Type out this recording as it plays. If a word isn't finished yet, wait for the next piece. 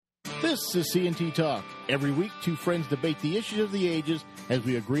This is CNT Talk. Every week, two friends debate the issues of the ages as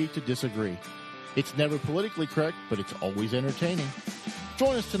we agree to disagree. It's never politically correct, but it's always entertaining.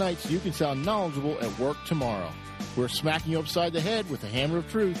 Join us tonight so you can sound knowledgeable at work tomorrow. We're smacking you upside the head with the hammer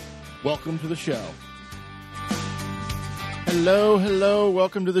of truth. Welcome to the show. Hello.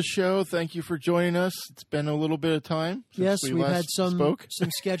 Welcome to the show. Thank you for joining us. It's been a little bit of time since Yes, we we've last had some spoke.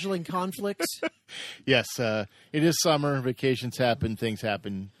 scheduling conflicts. Yes, it is summer. Vacations happen. Things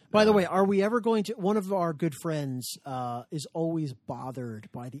happen. By the way, are we ever going to... One of our good friends is always bothered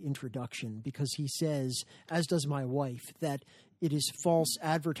by the introduction because he says, as does my wife, that it is false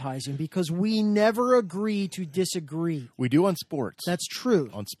advertising because we never agree to disagree. We do on sports. That's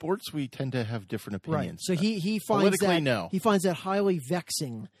true. On sports, we tend to have different opinions. Right. So he finds politically, that he finds that highly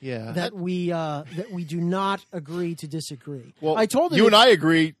vexing. Yeah. That we do not agree to disagree. Well, I told him you and I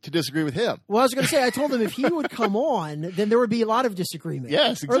agree to disagree with him. Well, I was going to say, I told him if he would come on, then there would be a lot of disagreement.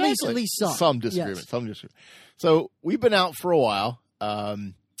 Yes, exactly. Or at least some. Some disagreement. Yes. Some disagreement. So we've been out for a while.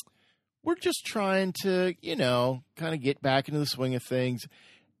 We're just trying to, kind of get back into the swing of things.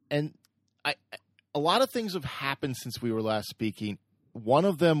 And a lot of things have happened since we were last speaking. One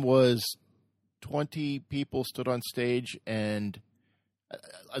of them was 20 people stood on stage and,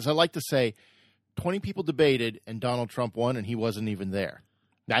 as I like to say, 20 people debated and Donald Trump won and he wasn't even there.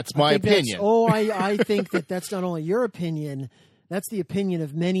 That's my opinion. I think that's not only your opinion, that's the opinion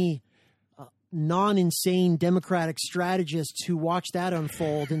of many non-insane Democratic strategists who watched that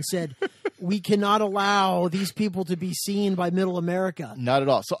unfold and said, we cannot allow these people to be seen by middle America. Not at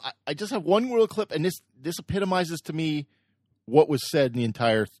all. So I just have one little clip, and this epitomizes to me what was said in the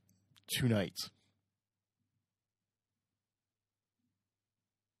entire 2 nights.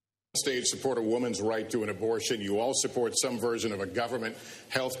 Stage support a woman's right to an abortion. You all support some version of a government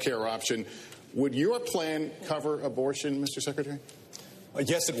health care option. Would your plan cover abortion, Mr. Secretary?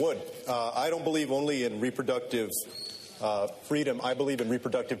 Yes, it would. I don't believe only in reproductive freedom. I believe in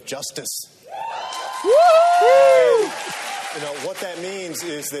reproductive justice. And, what that means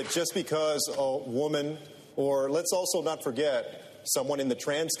is that just because a woman, or let's also not forget someone in the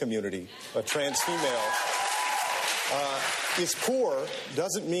trans community, a trans female, is poor,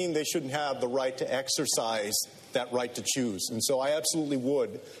 doesn't mean they shouldn't have the right to exercise that right to choose. And so I absolutely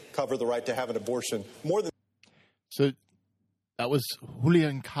would cover the right to have an abortion more than... So that was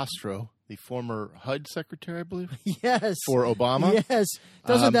Julian Castro, the former HUD secretary, I believe. Yes. For Obama. Yes.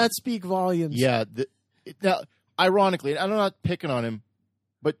 Doesn't that speak volumes? Yeah. Now, ironically, I'm not picking on him,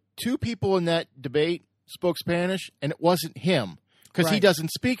 but 2 people in that debate spoke Spanish, and it wasn't him because he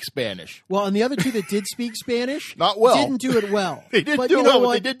doesn't speak Spanish. Well, and the other 2 that did speak Spanish not well. Didn't do it well. They didn't do it well,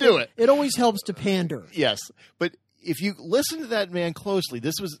 but they did do it. It always helps to pander. Yes. But if you listen to that man closely,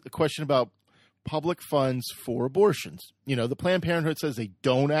 this was a question about public funds for abortions. The Planned Parenthood says they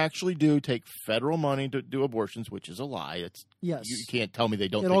don't actually take federal money to do abortions, which is a lie. Yes. You can't tell me they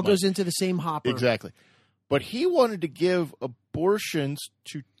don't. It all goes into the same hopper. Exactly. But he wanted to give abortions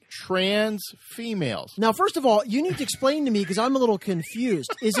to trans females. Now, first of all, you need to explain to me because I'm a little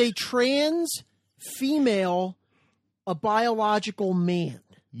confused. Is a trans female a biological man?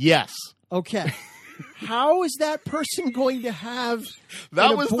 Okay. How is that person going to have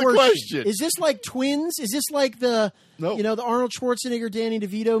that an was abortion? The question. Is this like twins? Is this like the the Arnold Schwarzenegger, Danny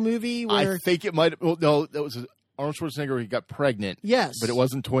DeVito movie? Where... I think it might. Well, no, that was Arnold Schwarzenegger. He got pregnant. Yes, but it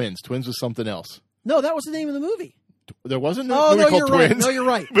wasn't twins. Twins was something else. No, that was the name of the movie. There wasn't a movie called Twins. Right. No, you're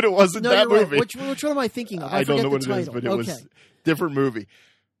right. But it wasn't that movie. Right. Which one am I thinking of? I don't know what it is, but it was a different movie.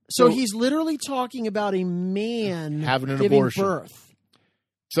 So he's literally talking about a man having an giving abortion. Birth.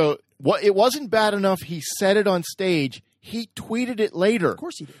 So it wasn't bad enough he said it on stage. He tweeted it later. Of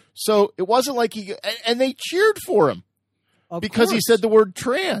course he did. So it wasn't like and they cheered for him because he said the word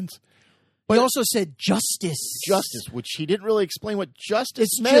trans. But he also said justice. Justice, which he didn't really explain what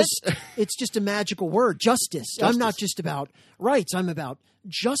justice meant. It's just a magical word, justice. I'm not just about rights. I'm about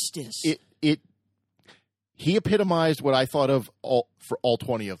justice. He epitomized what I thought of for all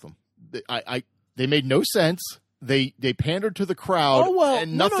 20 of them. They made no sense. They pandered to the crowd,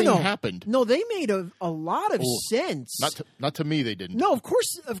 and nothing happened. No, they made a lot of sense. Not to me, they didn't. No, of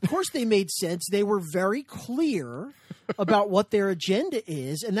course they made sense. They were very clear about what their agenda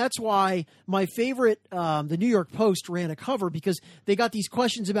is, and that's why my favorite, the New York Post, ran a cover because they got these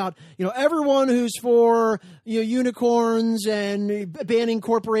questions about everyone who's for unicorns and banning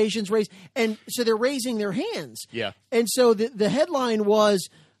corporations and so they're raising their hands. Yeah, and so the headline was,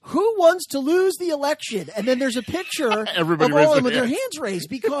 who wants to lose the election? And then there's a picture of all of them with their hands raised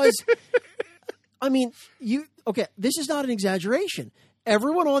because, this is not an exaggeration.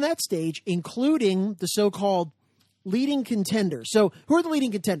 Everyone on that stage, including the so-called leading contenders. So who are the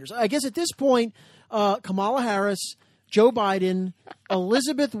leading contenders? I guess at this point, Kamala Harris, Joe Biden,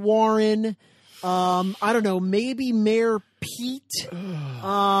 Elizabeth Warren, I don't know, maybe Mayor Pete.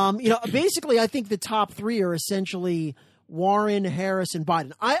 Basically, I think the top three are essentially Warren, Harris, and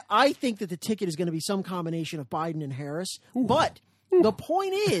Biden. I think that the ticket is going to be some combination of Biden and Harris. Ooh. But the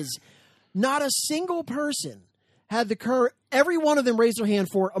point is, not a single person had the courage. Every one of them raised their hand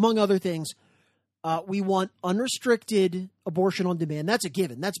for, among other things, we want unrestricted abortion on demand. That's a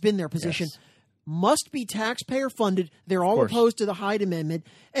given. That's been their position. Yes. Must be taxpayer funded. They're all opposed to the Hyde Amendment.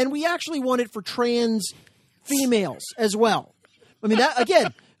 And we actually want it for trans females as well. I mean, that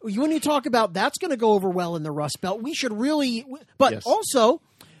again, when you talk about that's going to go over well in the Rust Belt, we should really – but also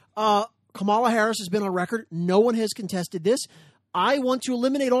Kamala Harris has been on record. No one has contested this. I want to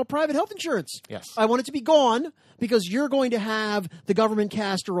eliminate all private health insurance. Yes. I want it to be gone because you're going to have the government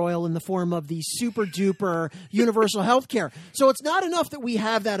castor oil in the form of the super duper universal health care. So it's not enough that we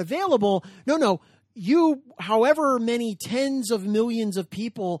have that available. No. You, however many tens of millions of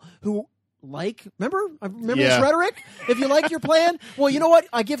people who remember this rhetoric? If you like your plan, well, you know what?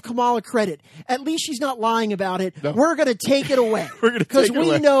 I give Kamala credit. At least she's not lying about it. No. We're going to take it away. Because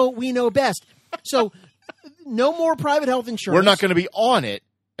we know best. So no more private health insurance. We're not going to be on it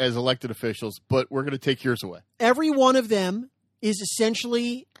as elected officials, but we're going to take yours away. Every one of them is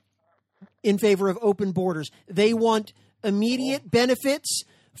essentially in favor of open borders. They want immediate benefits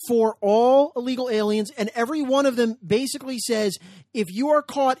for all illegal aliens, and every one of them basically says if you are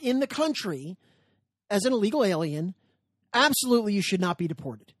caught in the country as an illegal alien, absolutely you should not be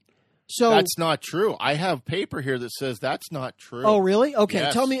deported. So that's not true. I have paper here that says that's not true. Oh, really? Okay.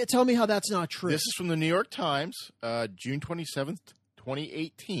 Yes. Tell me how that's not true. This is from the New York Times, June 27th,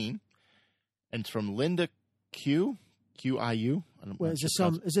 2018. And it's from Linda Q. Q-I-U. Is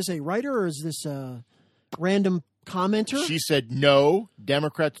this a writer or is this a random commenter? She said, no,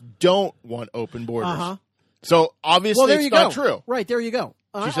 Democrats don't want open borders. So obviously it's not true. Right, there you go.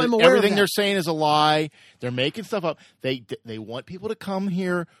 She said I'm aware everything of that. they're saying is a lie. They're making stuff up. They want people to come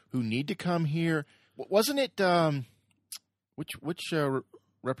here who need to come here. Wasn't it which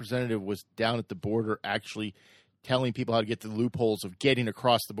representative was down at the border actually telling people how to get the loopholes of getting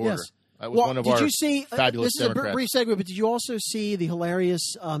across the border? Yes. That was one of our fabulous this Democrats. Is a brief segue, but did you also see the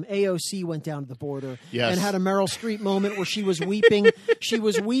hilarious AOC went down to the border and had a Meryl Streep moment where she was weeping? She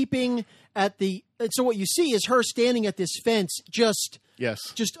was weeping at the – so what you see is her standing at this fence just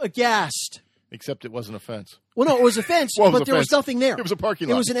aghast. Except it wasn't a fence. Well, no, it was a fence, but there was nothing there. It was a parking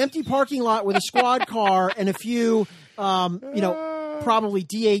lot. It was an empty parking lot with a squad car and a few probably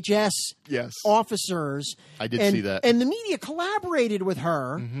DHS officers. I did see that. And the media collaborated with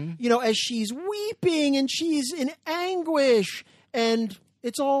her, as she's weeping and she's in anguish, and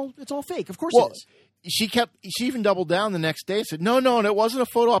it's all fake. Of course it is. She even doubled down the next day and said, no, and it wasn't a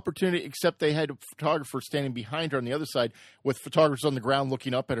photo opportunity, except they had a photographer standing behind her on the other side with photographers on the ground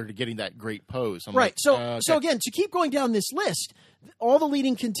looking up at her to getting that great pose. I'm right. Like, So again, to keep going down this list, all the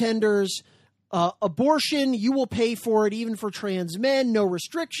leading contenders, abortion, you will pay for it, even for trans men, no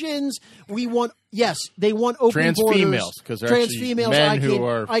restrictions. They want open trans borders. Females, because trans females, men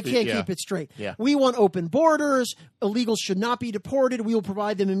I can't keep it straight. Yeah. We want open borders. Illegals should not be deported. We will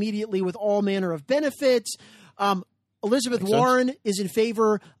provide them immediately with all manner of benefits. Elizabeth Warren is in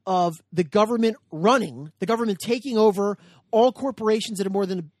favor of the government taking over all corporations that have more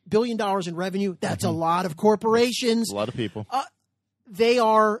than $1 billion in revenue. That's a lot of corporations. A lot of people. They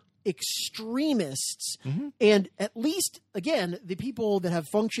are extremists, and at least, again, the people that have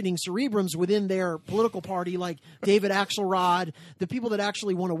functioning cerebrums within their political party, like David Axelrod, the people that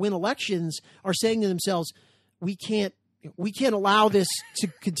actually want to win elections, are saying to themselves, we can't allow this to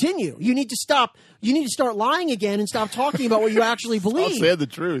continue. You need to stop. You need to start lying again and stop talking about what you actually believe. I'll say the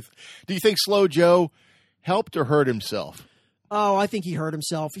truth. Do you think Slow Joe helped or hurt himself? Oh, I think he hurt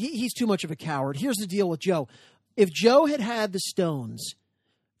himself. He's too much of a coward. Here's the deal with Joe. If Joe had the stones,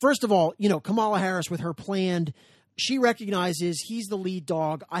 first of all, Kamala Harris with her planned, she recognizes he's the lead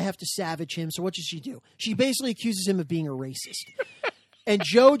dog. I have to savage him. So what does she do? She basically accuses him of being a racist. And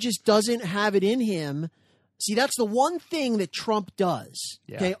Joe just doesn't have it in him. See, that's the one thing that Trump does.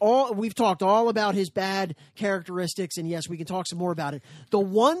 Yeah. Okay, we've talked all about his bad characteristics, and yes, we can talk some more about it. The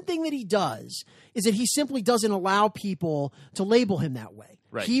one thing that he does is that he simply doesn't allow people to label him that way.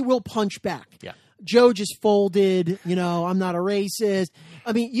 Right. He will punch back. Yeah. Joe just folded, I'm not a racist.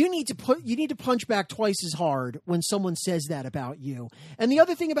 I mean, you need to punch back twice as hard when someone says that about you. And the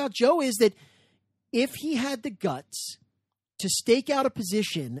other thing about Joe is that if he had the guts to stake out a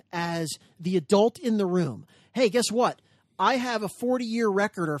position as the adult in the room, hey, guess what? I have a 40-year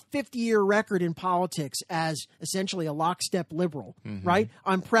record or 50-year record in politics as essentially a lockstep liberal, right?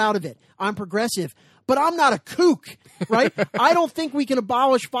 I'm proud of it. I'm progressive. But I'm not a kook, right? I don't think we can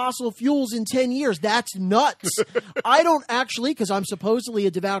abolish fossil fuels in 10 years. That's nuts. I don't actually, because I'm supposedly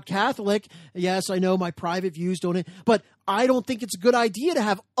a devout Catholic. Yes, I know my private views don't, but I don't think it's a good idea to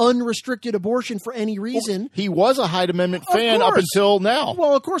have unrestricted abortion for any reason. Well, he was a Hyde Amendment fan up until now.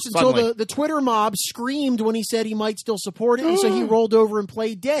 Well, of course, until Suddenly. the Twitter mob screamed when he said he might still support it, and so he rolled over and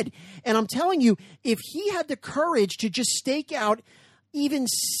played dead. And I'm telling you, if he had the courage to just stake out even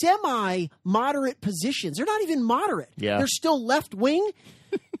semi-moderate positions, they're not even moderate. Yeah. They're still left-wing.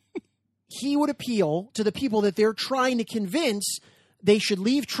 He would appeal to the people that they're trying to convince they should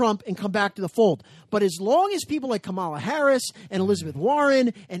leave Trump and come back to the fold. But as long as people like Kamala Harris and Elizabeth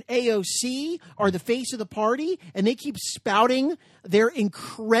Warren and AOC are the face of the party and they keep spouting their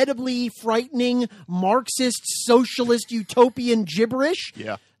incredibly frightening Marxist, socialist, utopian gibberish,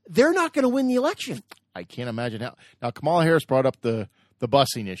 they're not going to win the election. I can't imagine how. Now, Kamala Harris brought up the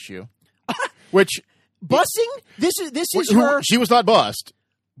busing issue, which busing. This is her. She was not bussed,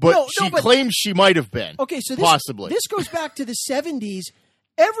 but No, she but- claims she might have been. Okay, so possibly this goes back to the 70s.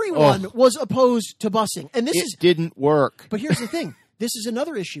 Everyone was opposed to busing, and it didn't work. But here's the thing. This is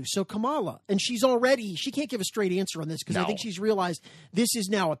another issue. So Kamala, and she can't give a straight answer on this because I think she's realized this is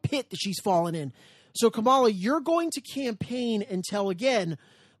now a pit that she's fallen in. So Kamala, you're going to campaign and tell again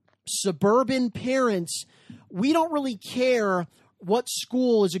suburban parents, we don't really care what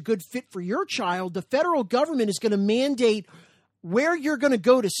school is a good fit for your child. The federal government is going to mandate where you're going to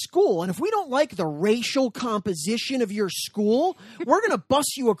go to school. And if we don't like the racial composition of your school, we're going to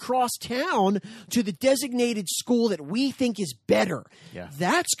bus you across town to the designated school that we think is better. Yeah.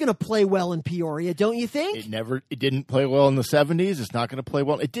 That's going to play well in Peoria, don't you think? It didn't play well in the 70s. It's not going to play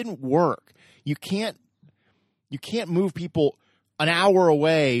well. It didn't work. You can't move people an hour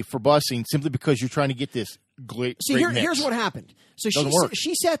away for busing simply because you're trying to get this great mix. Here's what happened. So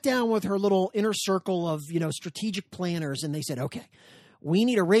she sat down with her little inner circle of, strategic planners, and they said, okay, we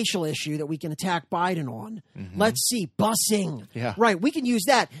need a racial issue that we can attack Biden on. Let's see, busing. Yeah. Right, we can use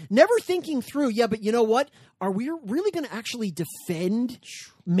that. Never thinking through, but you know what? Are we really going to actually defend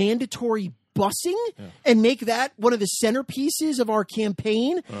mandatory busing and make that one of the centerpieces of our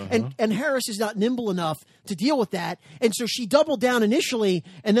campaign? And Harris is not nimble enough to deal with that. And so she doubled down initially,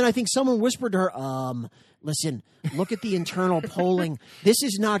 and then I think someone whispered to her, listen, look at the internal polling. This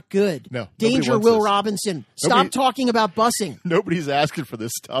is not good. No, Danger, wants Will this. Robinson. Stop talking about busing. Nobody's asking for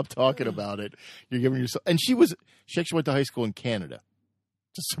this. Stop talking about it. You're giving yourself. And she actually went to high school in Canada.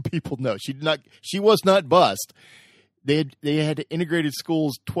 Just so people know, she was not bused. They had integrated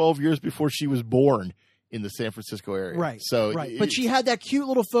schools 12 years before she was born in the San Francisco area. Right. So but she had that cute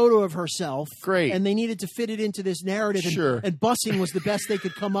little photo of herself. Great. And they needed to fit it into this narrative. Sure. And busing was the best they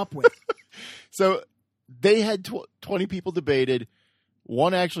could come up with. So they had 20 people debated.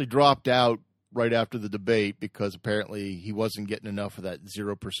 One actually dropped out right after the debate because apparently he wasn't getting enough of that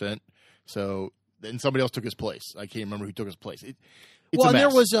 0%. So then somebody else took his place. I can't remember who took his place. It's a mess. There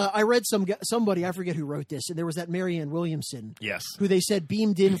was I read somebody, I forget who wrote this, and there was that Marianne Williamson, Yes. who they said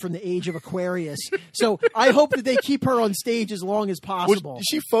beamed in from the age of Aquarius. So I hope that they keep her on stage as long as possible.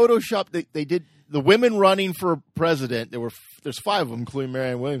 She photoshopped. They did the women running for president. There's 5 of them, including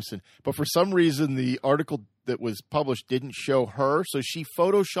Marianne Williamson. But for some reason, the article that was published didn't show her, so she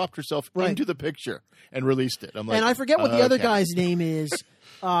photoshopped herself into the picture and released it. I'm like, and I forget what the other guy's name is.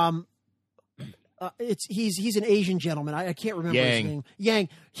 He's an Asian gentleman. I can't remember his name. Yang.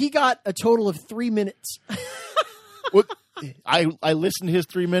 He got a total of 3 minutes. Well, I listened to his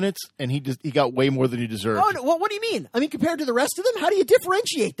 3 minutes, and he got way more than he deserved. Oh, no, well, what do you mean? I mean, compared to the rest of them, how do you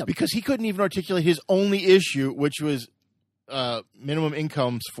differentiate them? Because he couldn't even articulate his only issue, which was minimum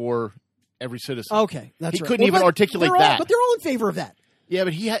incomes for every citizen. Okay, that's he right. couldn't even articulate that. But they're all in favor of that. Yeah,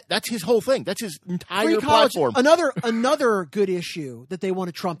 but that's his whole thing. That's his entire Free college, platform. Another good issue that they want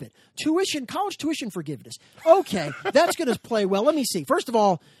to trumpet: college tuition forgiveness. Okay, that's going to play well. Let me see. First of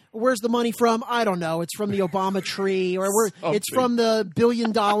all, where's the money from? I don't know. It's from the Obama tree, or it's from the $1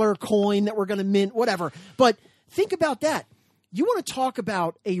 billion coin that we're going to mint. Whatever. But think about that. You want to talk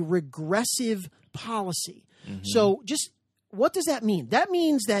about a regressive policy. So, just what does that mean? That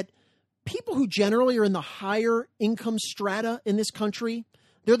means that people who generally are in the higher income strata in this country,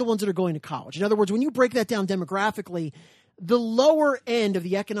 they're the ones that are going to college. In other words, when you break that down demographically, the lower end of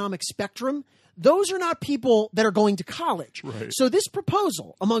the economic spectrum, those are not people that are going to college. Right. So this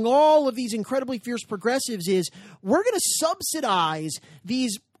proposal, among all of these incredibly fierce progressives, is we're going to subsidize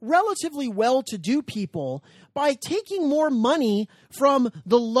these relatively well-to-do people by taking more money from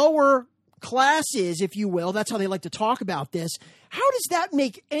the lower classes, if you will. That's how they like to talk about this. How does that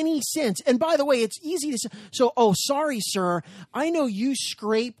make any sense? And by the way, it's easy to say, sorry, sir. I know you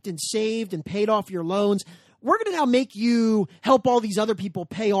scraped and saved and paid off your loans. We're going to now make you help all these other people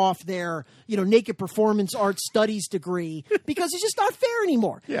pay off their, naked performance arts studies degree because it's just not fair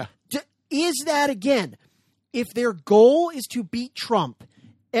anymore. Yeah. Is that, again, if their goal is to beat Trump,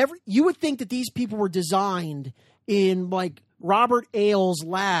 you would think that these people were designed in like Robert Ailes'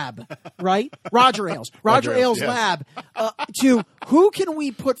 lab, right? Roger Ailes' yes. lab to who can we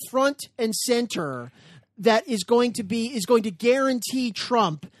put front and center that is going to guarantee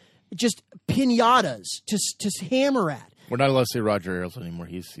Trump just pinatas to hammer at. We're not allowed to say Roger Ailes anymore.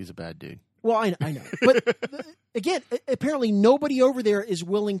 He's a bad dude. Well, I know. But again, apparently nobody over there is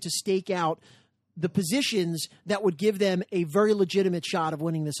willing to stake out the positions that would give them a very legitimate shot of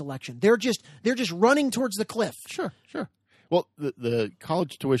winning this election. They're just running towards the cliff. Sure. Well, the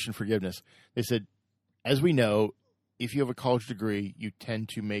college tuition forgiveness, they said, as we know, if you have a college degree, you tend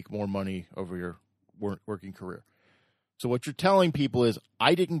to make more money over your working career. So what you're telling people is,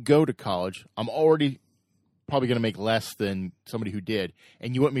 I didn't go to college. I'm already probably going to make less than somebody who did.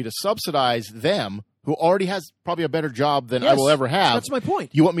 And you want me to subsidize them, who already has probably a better job than I will ever have. That's my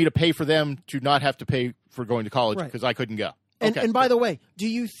point. You want me to pay for them to not have to pay for going to college because I couldn't go. And by the way, do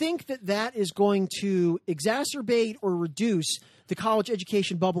you think that is going to exacerbate or reduce the college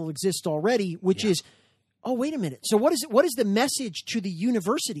education bubble that exists already, which is, oh, wait a minute. So what is the message to the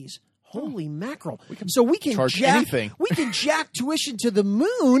universities? Holy mackerel. We can jack tuition to the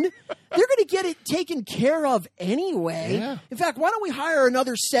moon. They're going to get it taken care of anyway. Yeah. In fact, why don't we hire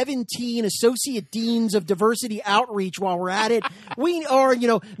another 17 associate deans of diversity outreach while we're at it?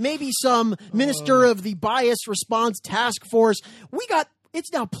 Maybe some minister of the bias response task force.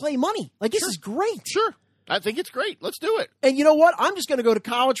 It's now play money. Like, this is great. Sure. I think it's great. Let's do it. And you know what? I'm just going to go to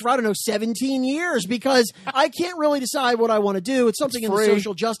college for, 17 years because I can't really decide what I want to do. It's something in the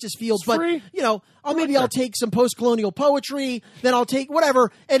social justice field. But, I'll take some post-colonial poetry, then I'll take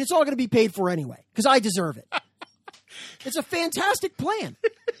whatever, and it's all going to be paid for anyway because I deserve it. It's a fantastic plan.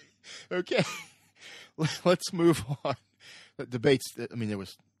 Okay. Let's move on. The debates, there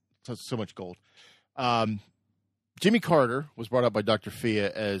was so much gold. Jimmy Carter was brought up by Dr.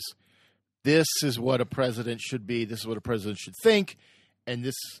 Fia as this is what a president should be. This is what a president should think. And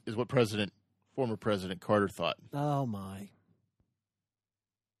this is what former President Carter thought. Oh, my.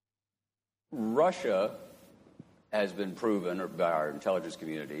 Russia has been proven by our intelligence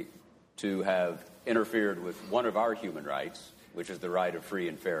community to have interfered with one of our human rights, which is the right of free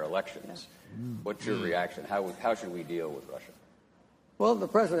and fair elections. What's your reaction? How should we deal with Russia? Well, the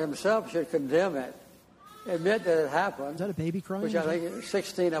president himself should condemn it. Admit that it happened. Is that a baby crying? Which I think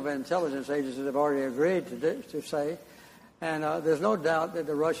 16 of the intelligence agencies have already agreed to say. And there's no doubt that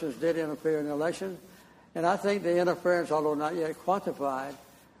the Russians did interfere in the election. And I think the interference, although not yet quantified,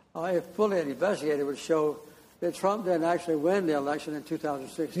 if fully investigated, would show that Trump didn't actually win the election in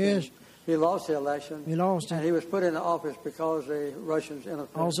 2016. Yes. He lost the election. He lost it. And he was put into office because the Russians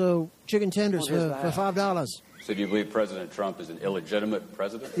interfered. Also, chicken tenders for $5. So do you believe President Trump is an illegitimate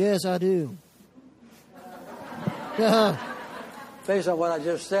president? Yes, I do. Based on what I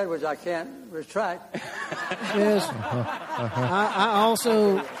just said, which I can't retract. Yes. I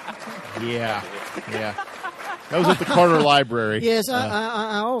also... Yeah. That was at the Carter Library. Yes,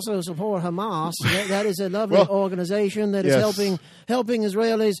 I also support Hamas. That is a lovely organization that is helping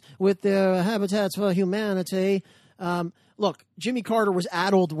Israelis with their Habitats for Humanity. Look, Jimmy Carter was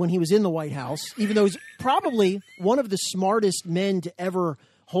addled when he was in the White House, even though he's probably one of the smartest men to ever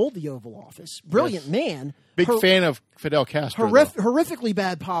hold the Oval Office. Brilliant man. Big fan of Fidel Castro. Horrifically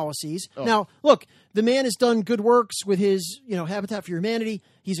bad policies. Oh. Now, look, the man has done good works with his, Habitat for Humanity.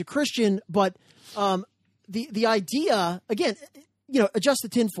 He's a Christian, but the idea, again, adjust the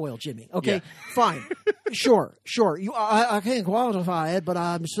tinfoil, Jimmy. Okay, fine. Sure. I can't qualify it, but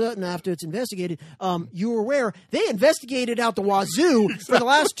I'm certain after it's investigated. You were aware they investigated out the wazoo for the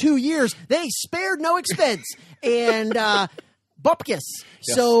last 2 years. They spared no expense. And bupkis.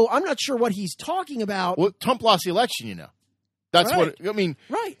 Yes. So I'm not sure what he's talking about. Well, Trump lost the election, That's right.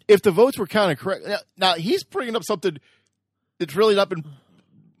 Right. If the votes were counted correct. Now, he's bringing up something that's really not been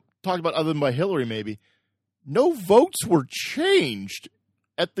talked about other than by Hillary, maybe. No votes were changed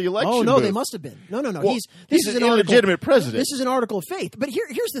at the election. Oh, no, booth. They must have been. No. Well, this is an illegitimate president. This is an article of faith. But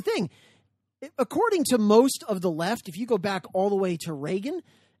here's the thing. According to most of the left, if you go back all the way to Reagan,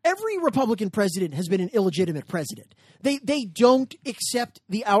 every Republican president has been an illegitimate president. They don't accept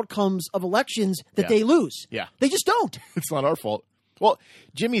the outcomes of elections that they lose. Yeah. They just don't. It's not our fault. Well,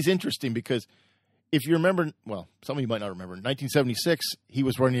 Jimmy's interesting because if you remember, well, some of you might not remember, in 1976, he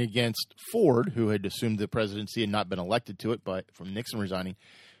was running against Ford, who had assumed the presidency and not been elected to it from Nixon resigning.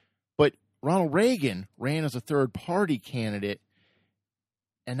 But Ronald Reagan ran as a third-party candidate,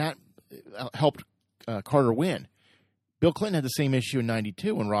 and that helped Carter win. Bill Clinton had the same issue in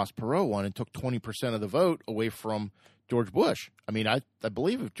 92 when Ross Perot won and took 20% of the vote away from George Bush. I mean, I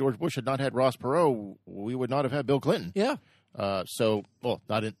believe if George Bush had not had Ross Perot, we would not have had Bill Clinton. Yeah. Not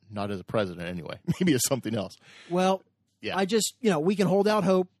as a president anyway. Maybe as something else. Well, yeah. I just, we can hold out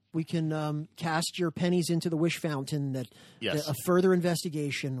hope. We can cast your pennies into the wish fountain that a further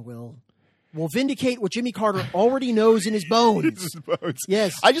investigation will vindicate what Jimmy Carter already knows in his bones.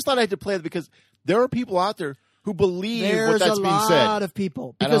 Yes. I just thought I had to play it because there are people out there who believe what that's being said. There's a lot of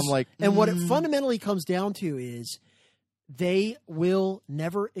people. And I'm like, and what it fundamentally comes down to is they will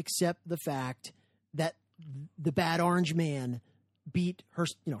never accept the fact that the bad orange man beat her,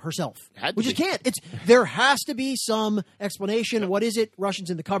 herself. We just can't. There has to be some explanation. What is it? Russians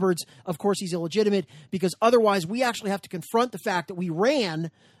in the cupboards. Of course, he's illegitimate because otherwise we actually have to confront the fact that we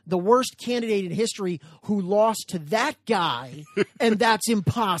ran the worst candidate in history who lost to that guy, and that's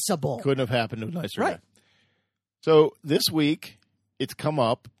impossible. Couldn't have happened to a nicer guy. So this week, it's come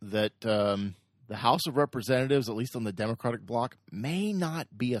up that the House of Representatives, at least on the Democratic bloc, may not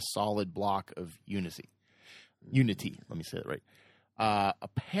be a solid bloc of unity. Let me say that right.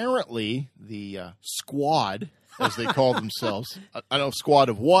 Apparently, the squad, as they call themselves, I don't know squad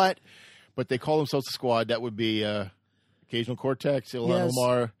of what, but they call themselves the squad. That would be Occasional Cortex, Ilhan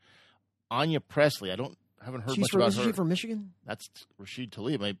Omar, Anya Presley. Haven't heard much about her. Is she from Michigan? That's Rashid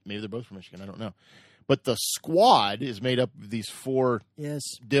Tlaib. Maybe they're both from Michigan. I don't know. But the squad is made up of these four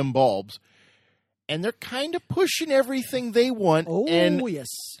dim bulbs, and they're kind of pushing everything they want. Oh, yes.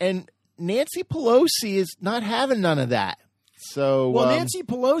 And Nancy Pelosi is not having none of that. So, Nancy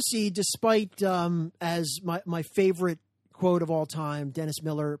Pelosi, despite as my favorite quote of all time, Dennis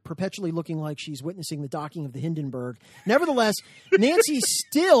Miller, perpetually looking like she's witnessing the docking of the Hindenburg. Nevertheless, Nancy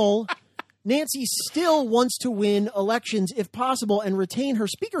still wants to win elections if possible and retain her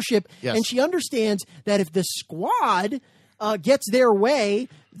speakership. Yes. And she understands that if the squad gets their way,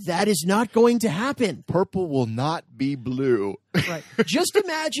 that is not going to happen. Purple will not be blue. Right. Just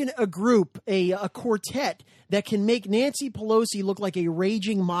imagine a group, a quartet that can make Nancy Pelosi look like a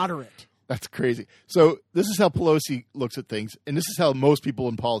raging moderate. That's crazy. So this is how Pelosi looks at things, and this is how most people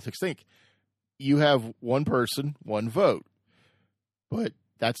in politics think. You have one person, one vote. But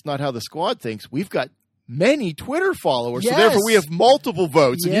that's not how the squad thinks. We've got many Twitter followers, so therefore we have multiple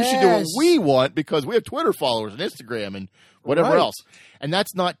votes, and you should do what we want because we have Twitter followers and Instagram and whatever else. And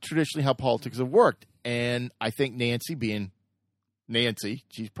that's not traditionally how politics have worked. And I think Nancy, being Nancy,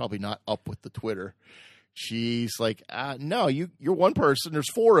 she's probably not up with the Twitter. She's like, no, you're one person.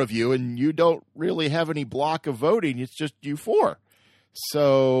 There's four of you, and you don't really have any block of voting. It's just you four.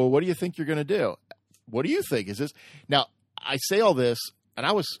 So what do you think you're going to do? What do you think? Is this now? I say all this, and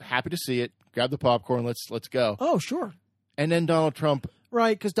I was happy to see it. Grab the popcorn. Let's go. Oh, sure. And then Donald Trump,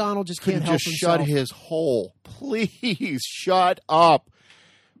 right? Because Donald just can't help himself. Shut his hole. Please shut up.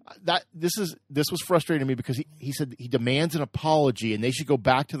 This was frustrating to me because he said he demands an apology and they should go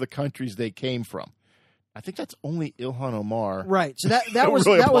back to the countries they came from. I think that's only Ilhan Omar. Right. So that was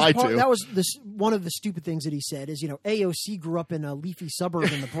one of the stupid things that he said is, AOC grew up in a leafy suburb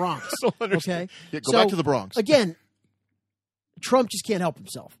in the Bronx. Okay. Yeah, go back to the Bronx. Again, Trump just can't help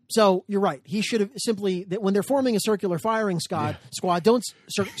himself. So you're right. He should have simply, when they're forming a circular firing squad, don't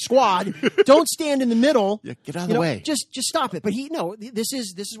stand in the middle. Yeah, get out of the way. Just stop it. But this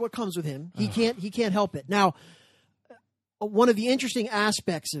is what comes with him. He can't help it. Now, one of the interesting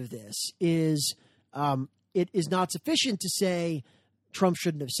aspects of this is it is not sufficient to say Trump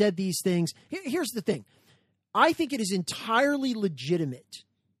shouldn't have said these things. Here's the thing. I think it is entirely legitimate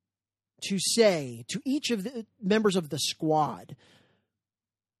to say to each of the members of the squad,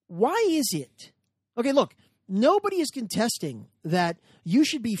 why is it? Okay, look, nobody is contesting that you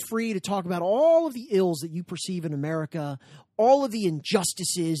should be free to talk about all of the ills that you perceive in America, all of the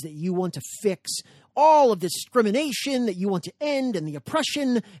injustices that you want to fix, all of the discrimination that you want to end and the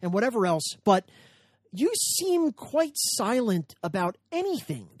oppression and whatever else. But you seem quite silent about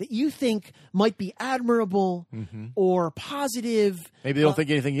anything that you think might be admirable or positive. Maybe they don't think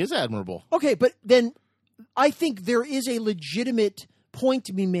anything is admirable. Okay, but then I think there is a legitimate point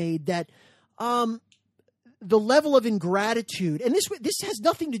to be made that the level of ingratitude, and this has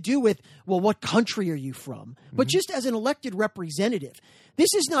nothing to do with, well, what country are you from? But just as an elected representative,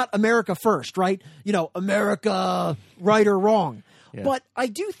 this is not America first, right? America, right or wrong. Yeah. But I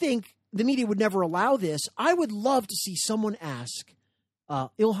do think the media would never allow this. I would love to see someone ask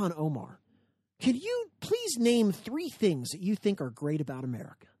Ilhan Omar, can you please name 3 things that you think are great about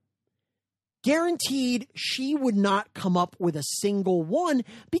America? Guaranteed she would not come up with a single one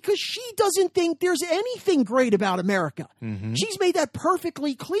because she doesn't think there's anything great about America. Mm-hmm. She's made that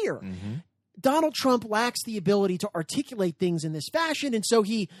perfectly clear. Mm-hmm. Donald Trump lacks the ability to articulate things in this fashion, and so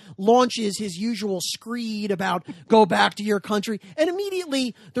he launches his usual screed about go back to your country, and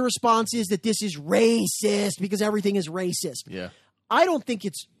immediately the response is that this is racist because everything is racist. Yeah. I don't think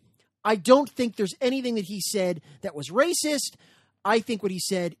there's anything that he said that was racist. I think what he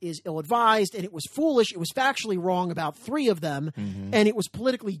said is ill-advised, and it was foolish. It was factually wrong about 3 of them, and it was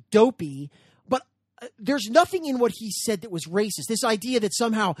politically dopey. But there's nothing in what he said that was racist. This idea that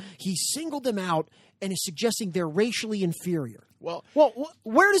somehow he singled them out and is suggesting they're racially inferior. Well,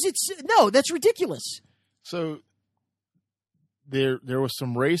 where does it – no, that's ridiculous. So there was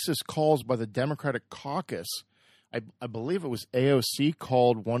some racist calls by the Democratic caucus. I believe it was AOC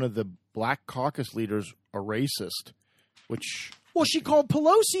called one of the Black caucus leaders a racist, which – Well, she called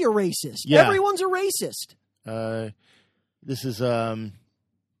Pelosi a racist. Yeah. Everyone's a racist. This is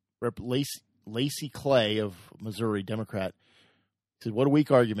Lacey Clay of Missouri, Democrat. Said, what a weak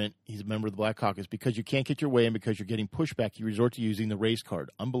argument. He's a member of the Black Caucus. Because you can't get your way and because you're getting pushback, you resort to using the race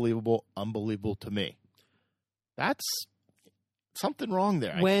card. Unbelievable to me. That's something wrong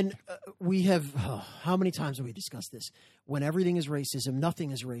there. When we have how many times have we discussed this? When everything is racism,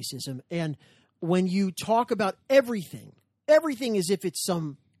 nothing is racism. And when you talk about everything as if it's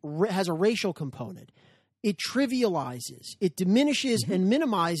has a racial component, it trivializes, it diminishes and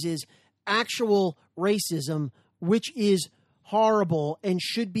minimizes actual racism, which is horrible and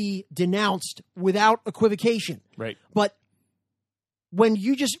should be denounced without equivocation. Right. But when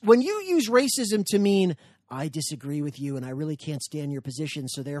you use racism to mean I disagree with you and I really can't stand your position,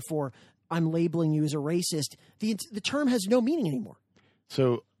 so therefore I'm labeling you as a racist, the term has no meaning anymore.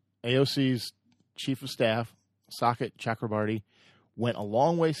 So AOC's chief of staff, Saket Chakrabarty, went a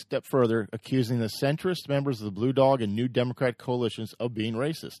long way step further, accusing the centrist members of the Blue Dog and New Democrat coalitions of being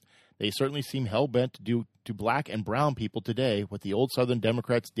racist. They certainly seem hell-bent to do to black and brown people today what the old Southern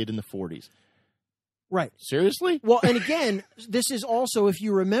Democrats did in the 40s. Right. Seriously? Well, and again, this is also, if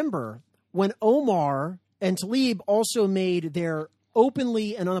you remember, when Omar and Tlaib also made their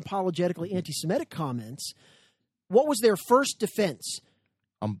openly and unapologetically anti-Semitic comments, what was their first defense?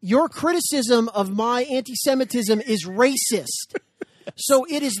 Your criticism of my anti-Semitism is racist. So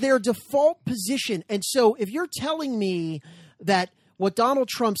it is their default position. And so if you're telling me that what Donald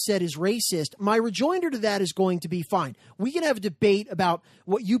Trump said is racist, my rejoinder to that is going to be fine. We can have a debate about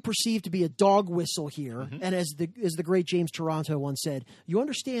what you perceive to be a dog whistle here. Mm-hmm. And as the great James Taranto once said, you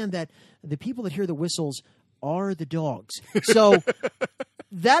understand that the people that hear the whistles are the dogs. So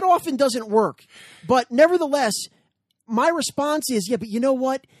that often doesn't work. But nevertheless, my response is, yeah, but you know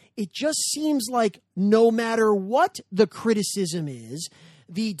what? It just seems like no matter what the criticism is,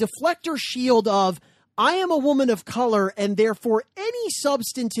 the deflector shield of, I am a woman of color, and therefore any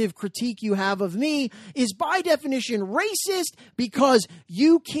substantive critique you have of me is by definition racist because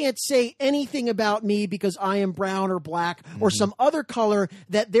you can't say anything about me because I am brown or black or some other color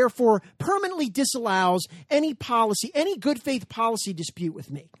that therefore permanently disallows any policy, any good faith policy dispute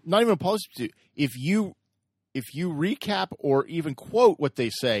with me. Not even a policy dispute. If you recap or even quote what they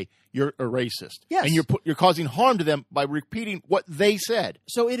say, you're a racist. Yes. And you're causing harm to them by repeating what they said.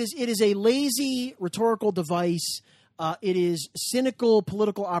 So it is a lazy rhetorical device. It is cynical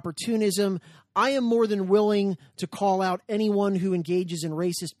political opportunism. I am more than willing to call out anyone who engages in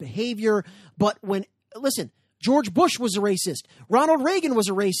racist behavior. But listen, George Bush was a racist. Ronald Reagan was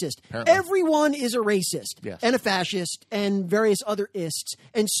a racist. Apparently. Everyone is a racist and a fascist and various other ists.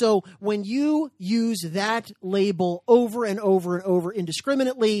 And so when you use that label over and over and over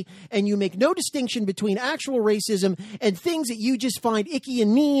indiscriminately, and you make no distinction between actual racism and things that you just find icky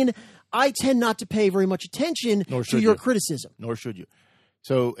and mean, I tend not to pay very much attention to your criticism. Nor should you.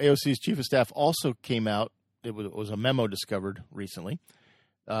 So AOC's chief of staff also came out. It was a memo discovered recently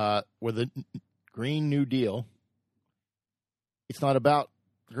where the Green New Deal, it's not about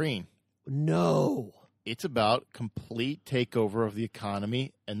green. No. It's about complete takeover of the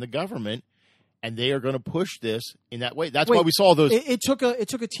economy and the government, and they are going to push this in that way. That's why we saw those. It took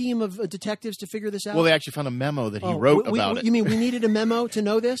a team of detectives to figure this out? Well, they actually found a memo that he wrote about it. You mean we needed a memo to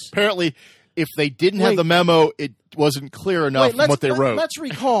know this? Apparently, if they didn't have the memo, it wasn't clear enough from what they wrote. Let's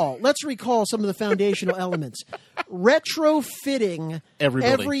recall some of the foundational elements. Retrofitting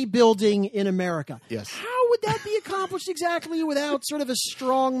every building in America. Yes. How would would that be accomplished exactly without sort of a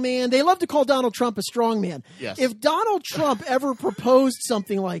strong man? They love to call Donald Trump a strong man. Yes. If Donald Trump ever proposed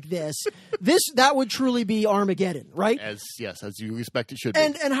something like this, that would truly be Armageddon, right? As you expect it should be.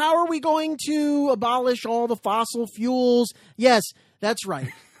 And how are we going to abolish all the fossil fuels? Yes, that's right.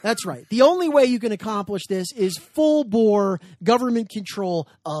 That's right. The only way you can accomplish this is full-bore government control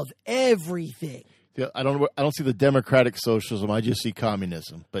of everything. Yeah, I don't see the democratic socialism. I just see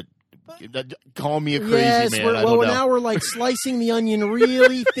communism. But call me a crazy yes, man. Now we're like slicing the onion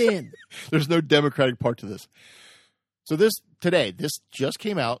really thin. There's no democratic part to this. So this just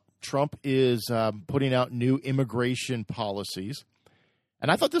came out. Trump is putting out new immigration policies.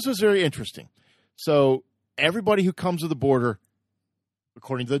 And I thought this was very interesting. So everybody who comes to the border,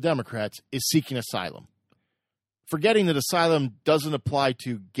 according to the Democrats, is seeking asylum. Forgetting that asylum doesn't apply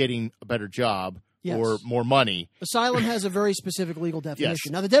to getting a better job or more money. Asylum has a very specific legal definition.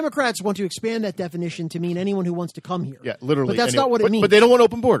 Yes. Now, the Democrats want to expand that definition to mean anyone who wants to come here. Yeah, literally. But that's not what it means. But they don't want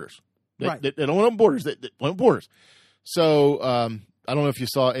open borders. Right. They don't want open borders. They want borders. So I don't know if you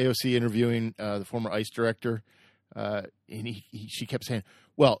saw AOC interviewing the former ICE director, and she kept saying,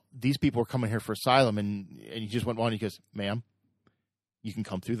 well, these people are coming here for asylum, and he just went on and he goes, ma'am, you can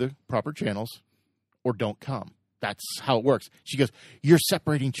come through the proper channels or don't come. That's how it works. She goes, you're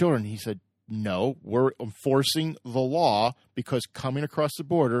separating children. He said, no, we're enforcing the law because coming across the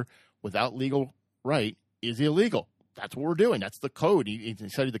border without legal right is illegal. That's what we're doing. That's the code. He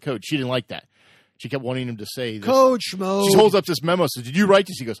studied the code. She didn't like that. She kept wanting him to say this. Code schmo. She holds up this memo. Says, did you write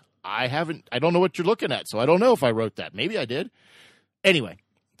this? He goes, I haven't. I don't know what you're looking at, so I don't know if I wrote that. Maybe I did. Anyway,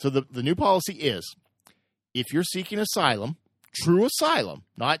 so the new policy is if you're seeking asylum, true asylum,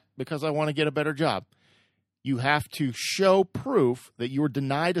 not because I want to get a better job, you have to show proof that you were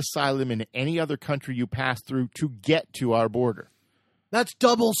denied asylum in any other country you passed through to get to our border. That's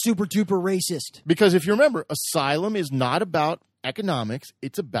double super duper racist. Because if you remember, asylum is not about economics.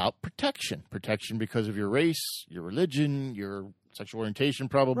 It's about protection. Protection because of your race, your religion, your sexual orientation,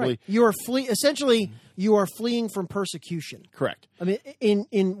 probably. Right. You are essentially, you are fleeing from persecution. Correct. I mean,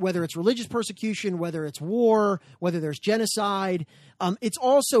 in whether it's religious persecution, whether it's war, whether there's genocide, it's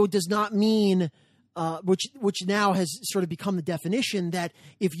also does not mean, which now has sort of become the definition, that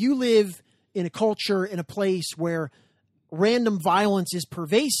if you live in a culture, in a place where random violence is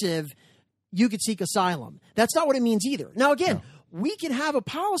pervasive, you could seek asylum. That's not what it means either. Now, again, we can have a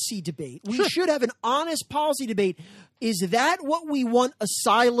policy debate. We should have an honest policy debate. Is that what we want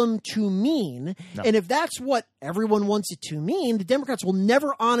asylum to mean? No. And if that's what everyone wants it to mean, the Democrats will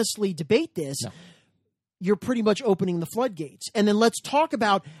never honestly debate this. No. You're pretty much opening the floodgates. And then let's talk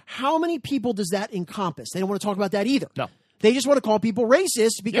about how many people does that encompass. They don't want to talk about that either. No. They just want to call people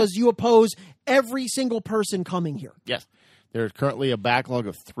racist because you oppose every single person coming here. Yes. There's currently a backlog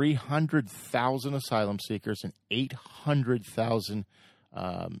of 300,000 asylum seekers and 800,000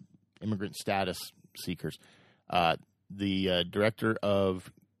 immigrant status seekers. The director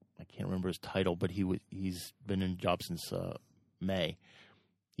of, I can't remember his title, but he's been in job since May.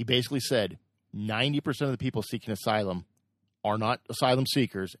 He basically said 90% of the people seeking asylum are not asylum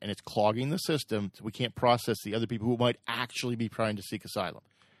seekers, and it's clogging the system, so we can't process the other people who might actually be trying to seek asylum.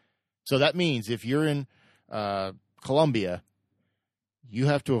 So that means if you're in Colombia, you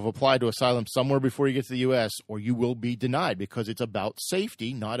have to have applied to asylum somewhere before you get to the U.S., or you will be denied because it's about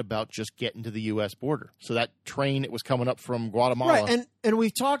safety, not about just getting to the U.S. border. So that train that was coming up from Guatemala. Right, and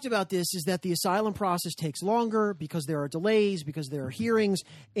we've talked about this, is that the asylum process takes longer because there are delays, because there are hearings,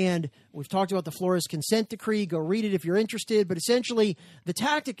 and we've talked about the Flores consent decree. Go read it if you're interested. But essentially, the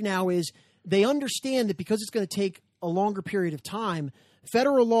tactic now is they understand that because it's going to take a longer period of time,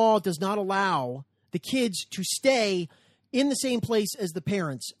 federal law does not allow the kids to stay in the same place as the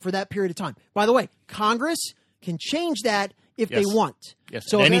parents for that period of time. By the way, Congress can change that if they want. Yes,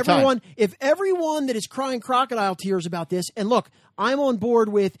 so if everyone that is crying crocodile tears about this, and look, I'm on board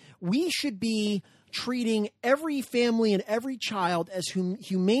with, we should be treating every family and every child as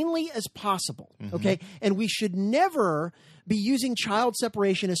humanely as possible, okay? And we should never be using child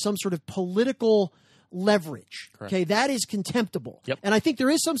separation as some sort of political leverage. Correct. Okay, that is contemptible. Yep. And I think there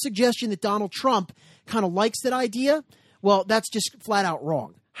is some suggestion that Donald Trump kind of likes that idea. Well, that's just flat out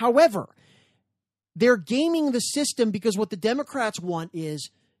wrong. However, they're gaming the system because what the Democrats want is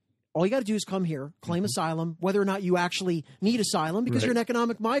all you got to do is come here, claim asylum, whether or not you actually need asylum because you're an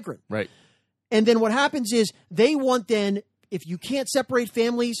economic migrant. Right. And then what happens is they want then, if you can't separate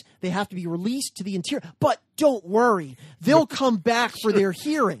families, they have to be released to the interior. But don't worry, they'll come back for their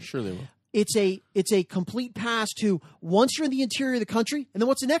hearing. Sure they will. It's a complete pass to once you're in the interior of the country, and then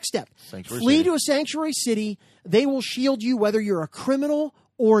what's the next step? Sanctuary Flee city. to a sanctuary city. They will shield you whether you're a criminal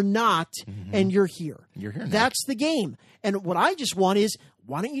or not, and you're here. You're here now. That's the game. And what I just want is,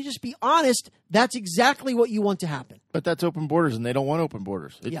 why don't you just be honest? That's exactly what you want to happen. But that's open borders, and they don't want open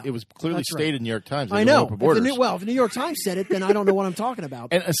borders. It was clearly that's stated right. in the New York Times. They I don't know. want open borders. If the New York Times said it, then I don't know what I'm talking about.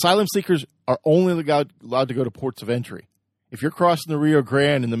 And asylum seekers are only allowed to go to ports of entry. If you're crossing the Rio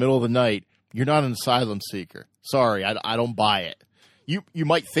Grande in the middle of the night, you're not an asylum seeker. Sorry, I don't buy it. You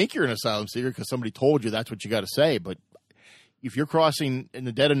might think you're an asylum seeker because somebody told you that's what you got to say, but if you're crossing in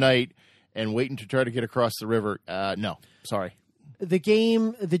the dead of night and waiting to try to get across the river, no, sorry. The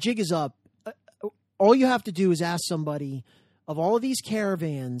jig is up. All you have to do is ask somebody of all of these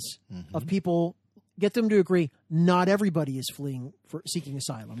caravans of people, get them to agree. Not everybody is seeking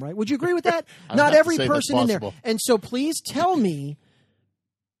asylum, right? Would you agree with that? Not every person in there. And so please tell me,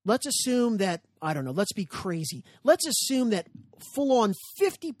 let's assume that, I don't know, let's be crazy. Let's assume that full on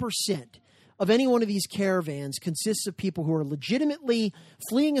 50% of any one of these caravans consists of people who are legitimately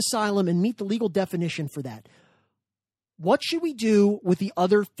fleeing asylum and meet the legal definition for that. What should we do with the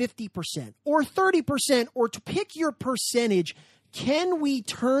other 50% or 30%, or to pick your percentage? Can we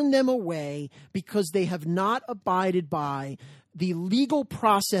turn them away because they have not abided by the legal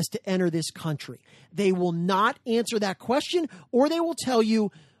process to enter this country? They will not answer that question, or they will tell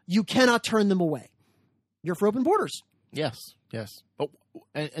you you cannot turn them away. You're for open borders. Yes. But,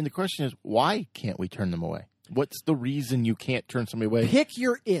 and the question is, why can't we turn them away? What's the reason you can't turn somebody away? Pick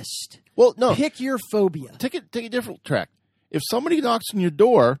your ist. Well, no. Pick your phobia. Take a different track. If somebody knocks on your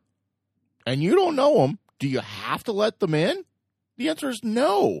door and you don't know them, do you have to let them in? The answer is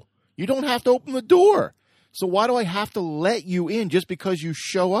no. You don't have to open the door. So why do I have to let you in just because you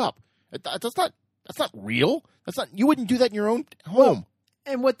show up? That's not real. You wouldn't do that in your own home. Well,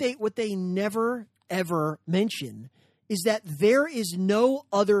 and what they never ever mention is that there is no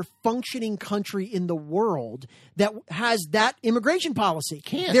other functioning country in the world that has that immigration policy.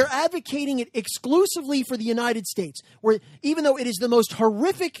 Can't. They're advocating it exclusively for the United States, where even though it is the most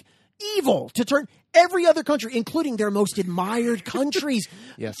horrific evil to turn every other country, including their most admired countries,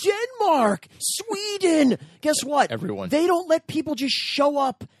 Yes. Denmark, Sweden, guess what? Everyone. They don't let people just show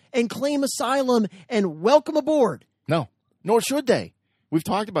up and claim asylum and welcome aboard. No, nor should they. We've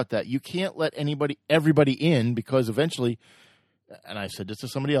talked about that. You can't let everybody in, because eventually, and I said this to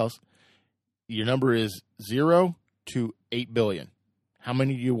somebody else, your number is 0 to 8 billion. How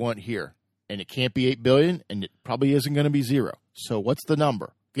many do you want here? And it can't be 8 billion, and it probably isn't going to be 0. So what's the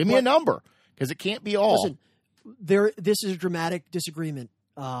number? Give me a number, because it can't be all. Listen, this is a dramatic disagreement,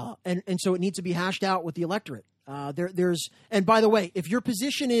 and so it needs to be hashed out with the electorate. And by the way, if your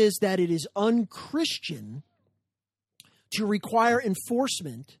position is that it is unchristian to require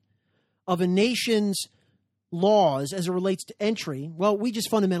enforcement of a nation's laws as it relates to entry, well, we just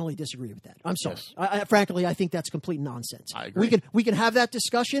fundamentally disagree with that. I'm sorry. Yes. Frankly, I think that's complete nonsense. I agree. We can have that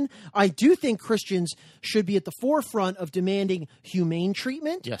discussion. I do think Christians should be at the forefront of demanding humane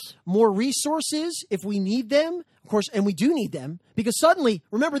treatment, Yes. more resources if we need them, of course, and we do need them, because suddenly,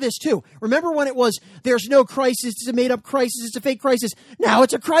 remember this too. Remember when it was, there's no crisis, it's a made-up crisis, it's a fake crisis. Now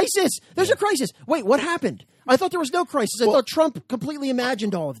it's a crisis. There's a crisis. Wait, what happened? I thought there was no crisis. I thought Trump completely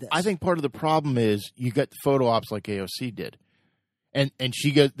imagined all of this. I think part of the problem is you got photo ops like AOC did. And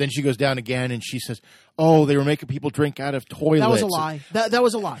she goes down again and she says, "Oh, they were making people drink out of toilets." That was a lie. That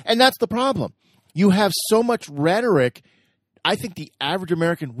was a lie. And that's the problem. You have so much rhetoric. I think the average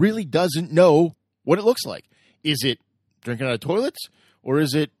American really doesn't know what it looks like. Is it drinking out of toilets, or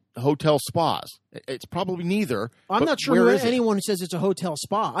is it hotel spas? It's probably neither. I'm but not sure where who is it? anyone who says it's a hotel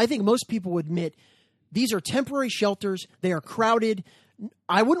spa. I think most people would admit these are temporary shelters. They are crowded.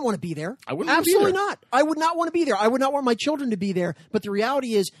 I wouldn't want to be there. I wouldn't want to be Absolutely there. not. I would not want to be there. I would not want my children to be there. But the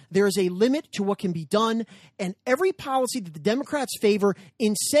reality is there is a limit to what can be done. And every policy that the Democrats favor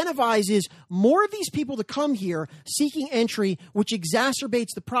incentivizes more of these people to come here seeking entry, which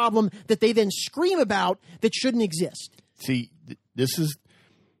exacerbates the problem that they then scream about that shouldn't exist. See, this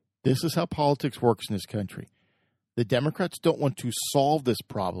is how politics works in this country. The Democrats don't want to solve this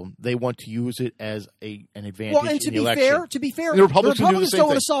problem. They want to use it as an advantage. Well, and to in the be election. fair, the Republicans do the don't same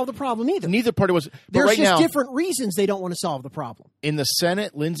want thing. to solve the problem either. Neither party was. But There's right just now, different reasons they don't want to solve the problem. in the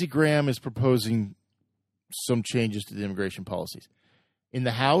Senate, Lindsey Graham is proposing some changes to the immigration policies. In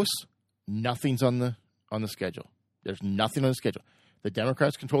the House, nothing's on the schedule. There's nothing on the schedule. The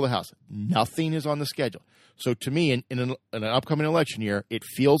Democrats control the House. Nothing is on the schedule. So to me, in an upcoming election year, it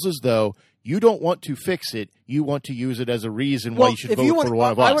feels as though You don't want to fix it. You want to use it as a reason why you should vote for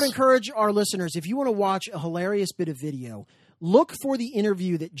one of us. I would encourage our listeners, if you want to watch a hilarious bit of video, look for the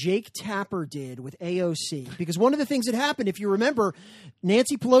interview that Jake Tapper did with AOC. Because one of the things that happened, if you remember,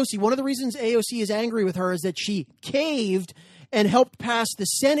 Nancy Pelosi, one of the reasons AOC is angry with her is that she caved and helped pass the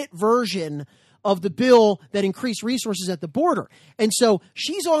Senate version of the bill that increased resources at the border. And so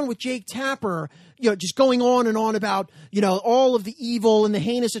she's on with Jake Tapper, just going on and on about, all of the evil and the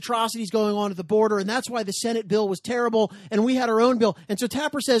heinous atrocities going on at the border. And that's why the Senate bill was terrible. And we had our own bill. And so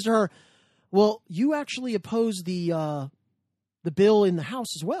Tapper says to her, well, you actually oppose the bill in the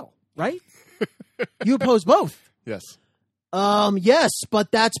House as well, right? You oppose both. Yes. Yes,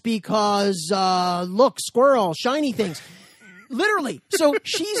 but that's because, look, squirrel, shiny things. Literally. So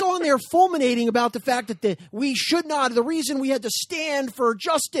she's on there fulminating about the fact that the reason we had to stand for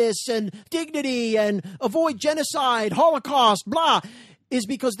justice and dignity and avoid genocide, Holocaust, blah, is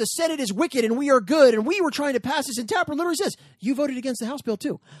because the Senate is wicked and we are good and we were trying to pass this. And Tapper literally says, you voted against the House bill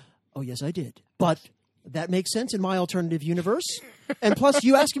too. Oh, yes, I did. But that makes sense in my alternative universe. And plus,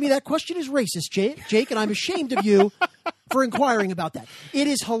 you asking me that question is racist, Jake, and I'm ashamed of you for inquiring about that. It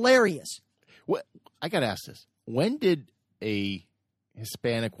is hilarious. What, I got to ask this. When did a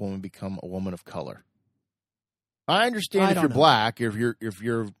Hispanic woman become a woman of color? I understand if you're black, if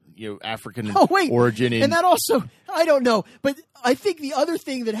you're African origin, and that also I don't know. But I think the other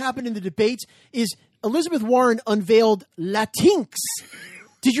thing that happened in the debates is Elizabeth Warren unveiled Latinx.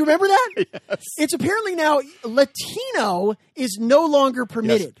 Did you remember that? Yes. It's apparently now Latino is no longer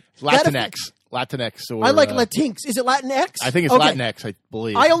permitted. Yes. Latinx. Or, I like Latinx. Is it Latinx? I think it's Latinx. I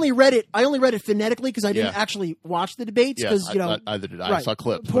believe. I only read it phonetically because I didn't actually watch the debates because either did I. I saw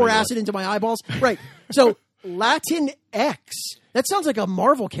clips. Pour acid into my eyeballs. Right. So Latinx. That sounds like a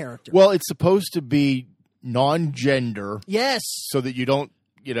Marvel character. Well, it's supposed to be non-gender. Yes. So that you don't.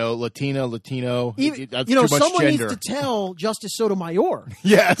 Latino. Even, that's too much someone gender. needs to tell Justice Sotomayor.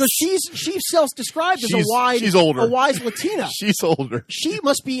 Yes, because she's self-described as she's older. a wise Latina. She's older. She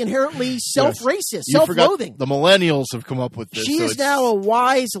must be inherently self-racist, self-loathing. The millennials have come up with this. She is now a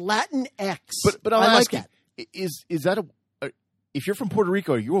wise Latinx. But I like that. Is that if you're from Puerto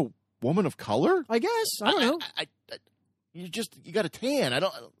Rico, are you a woman of color? I guess I don't know. You got a tan. I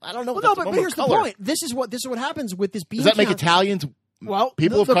don't know. Well, no, but here's the point. This is what happens with this bean. Does that make Italians? Well,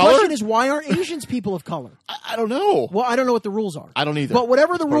 people of color? The question is, why aren't Asians people of color? I don't know. Well, I don't know what the rules are. I don't either. But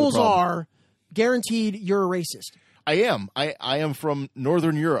whatever the rules are, guaranteed you're a racist. I am. I am from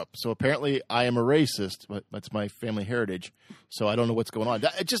Northern Europe, so apparently I am a racist. But that's my family heritage, so I don't know what's going on.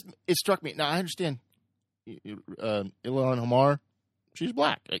 It struck me. Now, I understand Ilhan Omar, she's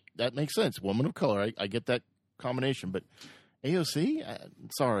black. That makes sense. Woman of color. I get that combination, but AOC?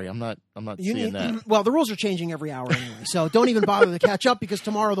 Sorry, I'm not seeing that. Well, the rules are changing every hour anyway, so don't even bother to catch up because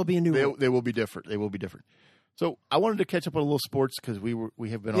tomorrow there'll be a new rule. They will be different. So I wanted to catch up on a little sports because we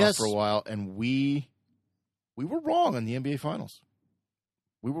have been on for a while, and we were wrong on the NBA Finals.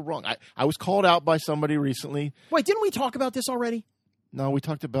 We were wrong. I was called out by somebody recently. Wait, didn't we talk about this already? No, we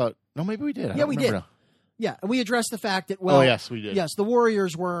talked about. No, maybe we did. We did. Now. Yeah, and we addressed the fact that, well, yes, we did. Yes, the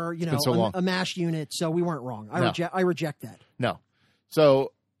Warriors were, a MASH unit, so we weren't wrong. I reject that. No.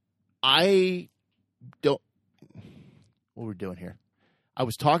 So I don't. What we're doing here? I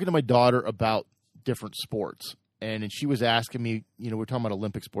was talking to my daughter about different sports, and she was asking me. We're talking about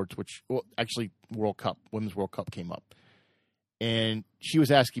Olympic sports, which actually World Cup, Women's World Cup came up, and she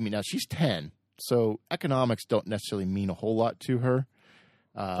was asking me. Now she's 10, so economics don't necessarily mean a whole lot to her.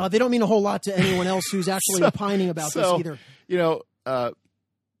 They don't mean a whole lot to anyone else who's actually opining about this either.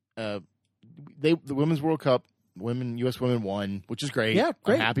 The Women's World Cup, U.S. women won, which is great. Yeah,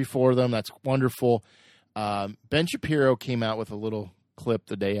 great. I'm happy for them. That's wonderful. Ben Shapiro came out with a little clip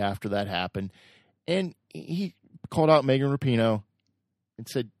the day after that happened, and he called out Megan Rapinoe and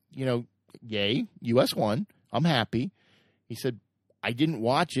said, yay, U.S. won. I'm happy. He said, I didn't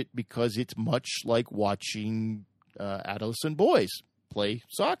watch it because it's much like watching adolescent boys play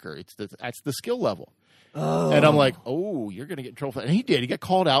soccer. That's the skill level. Oh. And I'm like, oh, you're going to get in trouble for that. And he did. He got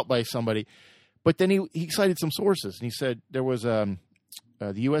called out by somebody. But then he cited some sources. And he said there was the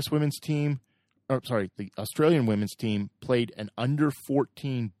U.S. women's team, the Australian women's team played an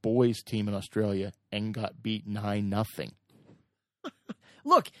under-14 boys team in Australia and got beat 9-0.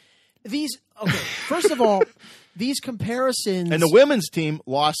 Look, first of all, these comparisons... And the women's team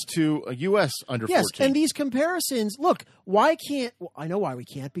lost to a U.S. under-14. Yes, and these comparisons... Look, why can't... Well, I know why we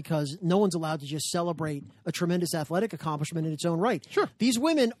can't, because no one's allowed to just celebrate a tremendous athletic accomplishment in its own right. Sure. These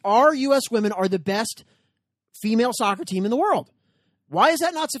women, our U.S. women, are the best female soccer team in the world. Why is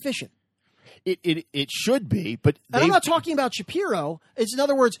that not sufficient? It should be, but and I'm not talking about Shapiro. It's, in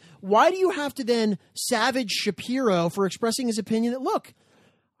other words, why do you have to then savage Shapiro for expressing his opinion that, look,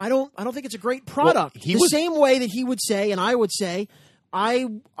 I don't think it's a great product. Well, same way that he would say, and I would say, I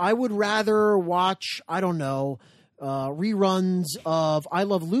would rather watch, I don't know, reruns of I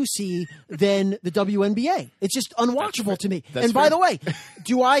Love Lucy than the WNBA. It's just unwatchable to me. And by the way,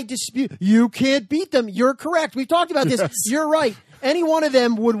 do I dispute? You can't beat them. You're correct. We've talked about this. Yes. You're right. Any one of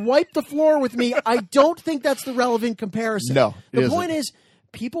them would wipe the floor with me. I don't think that's the relevant comparison. No, the point is,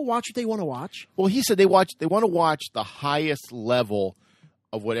 people watch what they want to watch. Well, he said they want to watch the highest level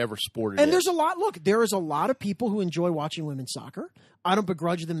of whatever sport it is. And there's a lot. Look, there is a lot of people who enjoy watching women's soccer. I don't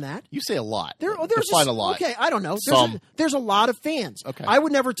begrudge them that. You say a lot. There's Define a lot. Okay, I don't know. Some. There's a lot of fans. Okay. I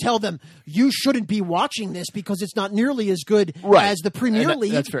would never tell them, you shouldn't be watching this because it's not nearly as good as the Premier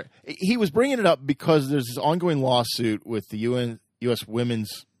League. That's fair. He was bringing it up because there's this ongoing lawsuit with the U.S.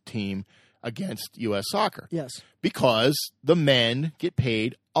 women's team against U.S. soccer. Yes. Because the men get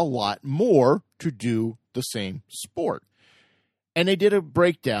paid a lot more to do the same sport. And they did a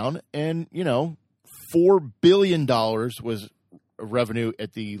breakdown, and, $4 billion was revenue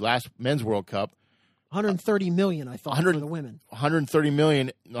at the last Men's World Cup. $130 million, I thought, for the women. $130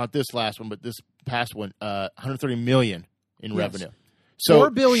 million, not this last one, but this past one, $130 million in revenue. So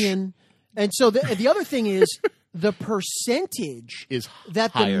 $4 billion. And so the other thing is the percentage is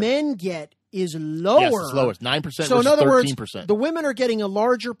that higher. The men get is lower. Yes, it's lower. It's 9% versus 13%. So in other words, the women are getting a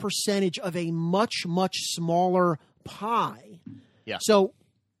larger percentage of a much, much smaller pie. Yeah. So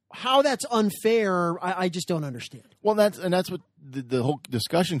how that's unfair, I just don't understand. Well, that's what the whole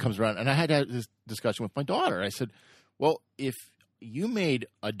discussion comes around. And I had to have this discussion with my daughter. I said, well, if you made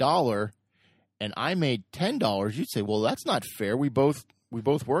 $1 and I made $10, you'd say, well, that's not fair. We both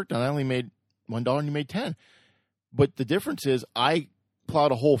worked and I only made $1 and you made 10. But the difference is I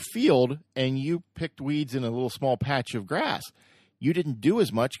plowed a whole field and you picked weeds in a little small patch of grass. You didn't do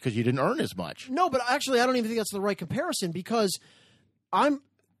as much because you didn't earn as much. No, but actually I don't even think that's the right comparison, because I'm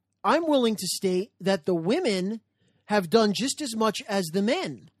willing to state that the women have done just as much as the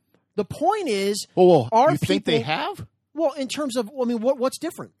men. The point is, you think people, they have? Well, in terms of, what's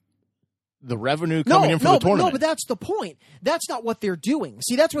different? The revenue coming in from the tournament. No, but that's the point. That's not what they're doing.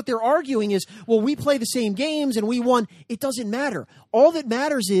 See, that's what they're arguing is, well, we play the same games and we won. It doesn't matter. All that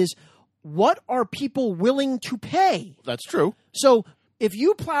matters is, what are people willing to pay? That's true. So if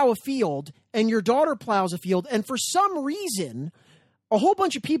you plow a field and your daughter plows a field, and for some reason a whole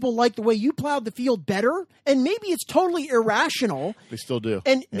bunch of people like the way you plowed the field better, and maybe it's totally irrational. They still do.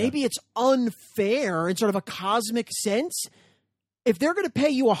 And maybe it's unfair in sort of a cosmic sense. If they're going to pay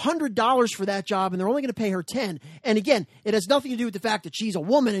you $100 for that job and they're only going to pay her $10, and again, it has nothing to do with the fact that she's a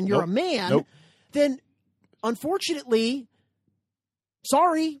woman and you're a man, then unfortunately,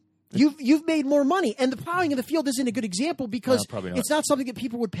 sorry, you've made more money. And the plowing of the field isn't a good example because it's not something that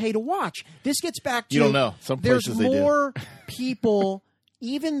people would pay to watch. This gets back to, you don't know. Some places there's more people,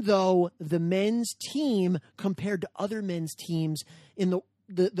 even though the men's team compared to other men's teams in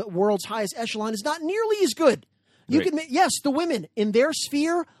the world's highest echelon is not nearly as good. You can, yes, the women in their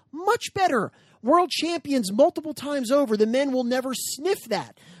sphere, much better. World champions multiple times over. The men will never sniff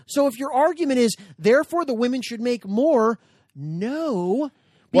that. So if your argument is, therefore the women should make more, no.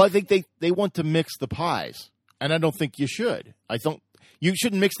 Well, I think they want to mix the pies, and I don't think you should. You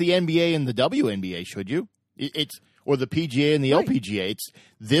shouldn't mix the NBA and the WNBA, should you? Or the PGA and the LPGA.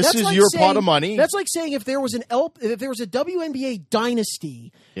 This is your pot of money. That's like saying if there was a WNBA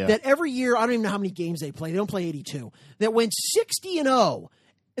dynasty that every year, I don't even know how many games they play. They don't play 82. That went 60-0.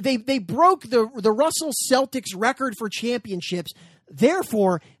 They broke the Russell Celtics record for championships.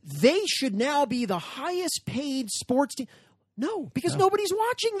 Therefore, they should now be the highest paid sports team. No, because nobody's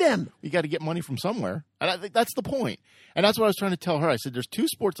watching them. You got to get money from somewhere. And I think that's the point. And that's what I was trying to tell her. I said, there's two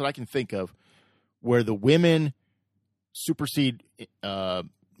sports that I can think of where the women supersede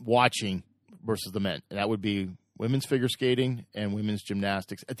watching versus the men. And that would be women's figure skating and women's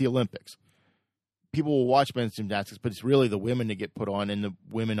gymnastics at the Olympics. People will watch men's gymnastics, but it's really the women that get put on and the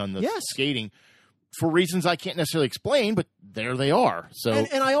women on the skating for reasons I can't necessarily explain, but there they are. So,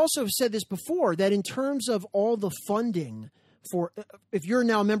 and I also have said this before, that in terms of all the funding for, if you're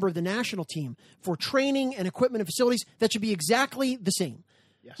now a member of the national team, for training and equipment and facilities, that should be exactly the same.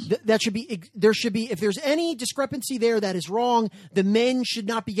 Yes. That should be, there should be, if there's any discrepancy there, that is wrong. The men should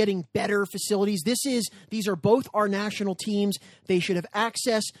not be getting better facilities. These are both our national teams. They should have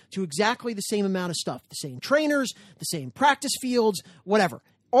access to exactly the same amount of stuff, the same trainers, the same practice fields, whatever.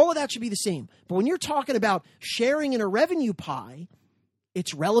 All of that should be the same. But when you're talking about sharing in a revenue pie,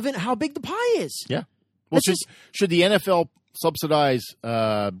 it's relevant how big the pie is. Yeah. Well, should the NFL subsidize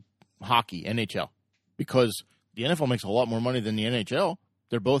hockey, NHL, because the NFL makes a lot more money than the NHL.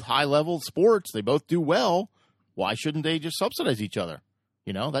 They're both high-level sports. They both do well. Why shouldn't they just subsidize each other?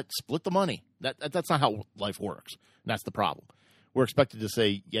 That split the money. That's not how life works. And that's the problem. We're expected to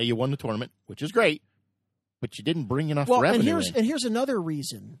say, yeah, you won the tournament, which is great, but you didn't bring enough revenue in. And here's another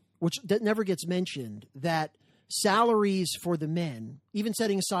reason, that never gets mentioned, that salaries for the men, even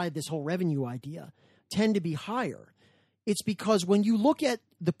setting aside this whole revenue idea, tend to be higher. It's because when you look at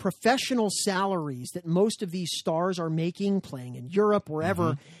the professional salaries that most of these stars are making, playing in Europe,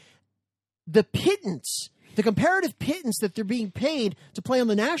 wherever, the pittance, the comparative pittance that they're being paid to play on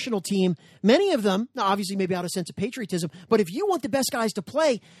the national team, many of them, now obviously maybe out of sense of patriotism, but if you want the best guys to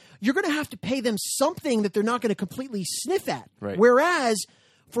play, you're going to have to pay them something that they're not going to completely sniff at. Right. Whereas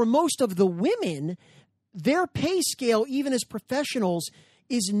for most of the women, their pay scale, even as professionals,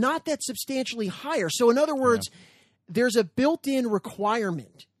 is not that substantially higher. So in other words, there's a built-in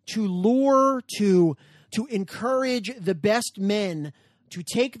requirement to lure, to encourage the best men to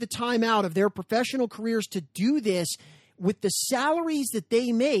take the time out of their professional careers to do this. With the salaries that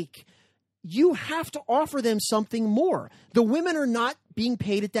they make, you have to offer them something more. The women are not being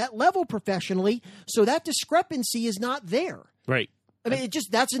paid at that level professionally, so that discrepancy is not there. Right. I mean,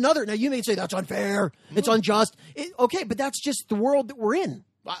 that's another. Now, you may say that's unfair, it's unjust. Okay, but that's just the world that we're in.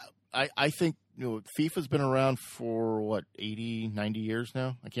 I think FIFA's been around for, 80, 90 years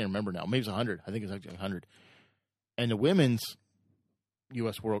now? I can't remember now. Maybe it's 100. I think it's actually 100. And the women's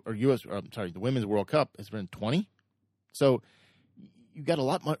the Women's World Cup has been 20. So you've got a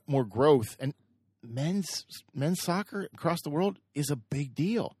lot more growth. And men's soccer across the world is a big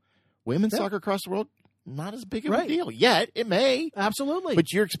deal. Women's soccer across the world, not as big of a deal yet. It may. Absolutely.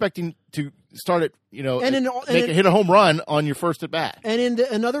 But you're expecting to start it, hit a home run on your first at bat. And in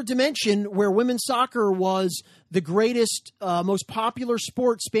another dimension where women's soccer was the greatest, most popular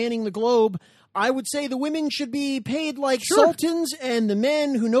sport spanning the globe, I would say the women should be paid like sultans, and the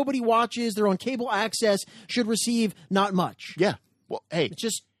men who nobody watches, they're on cable access, should receive not much. Yeah. Well, hey, it's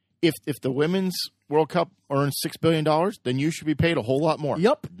just if the Women's World Cup earns $6 billion, then you should be paid a whole lot more.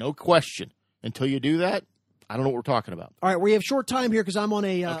 Yep. No question. Until you do that, I don't know what we're talking about. All right, we have short time here because I'm on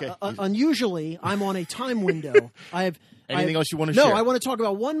unusually, I'm on a time window. Anything else you want to share? No, I want to talk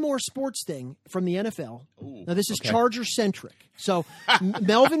about one more sports thing from the NFL. Ooh, now, this is Charger-centric. So,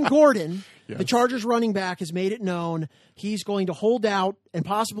 Melvin Gordon, the Chargers running back, has made it known he's going to hold out, and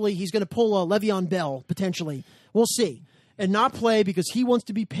possibly he's going to pull a Le'Veon Bell, potentially. We'll see. And not play because he wants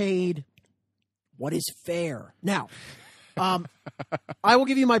to be paid what is fair. Now, I will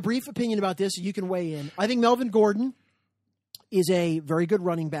give you my brief opinion about this, so you can weigh in. I think Melvin Gordon is a very good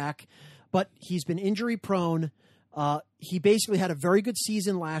running back, but he's been injury-prone. He basically had a very good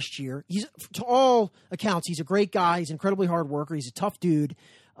season last year. To all accounts, he's a great guy. He's an incredibly hard worker. He's a tough dude,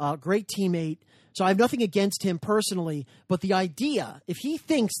 great teammate. So I have nothing against him personally, but the idea, if he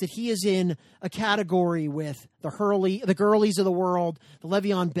thinks that he is in a category with the Gurleys of the world, the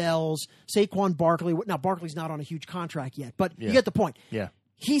Le'Veon Bells, Saquon Barkley. Now, Barkley's not on a huge contract yet, but you get the point. Yeah.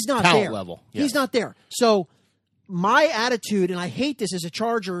 He's not Talent there. level. Yes. He's not there. So my attitude, and I hate this as a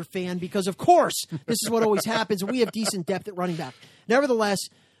Charger fan because, of course, this is what always happens. We have decent depth at running back. Nevertheless,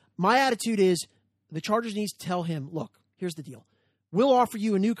 my attitude is the Chargers need to tell him, look, here's the deal. We'll offer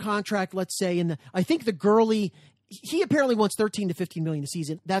you a new contract, let's say, I think the Gurley, he apparently wants $13 to $15 million a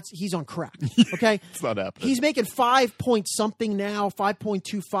season. He's on crack. Okay? It's not happening. He's making 5 point something now,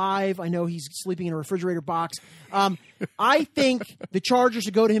 5.25. I know he's sleeping in a refrigerator box. I think the Chargers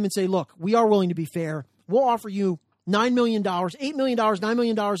should go to him and say, look, we are willing to be fair. We'll offer you $9 million, $8 million, $9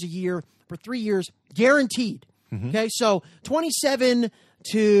 million a year for 3 years, guaranteed. Mm-hmm. Okay? So 27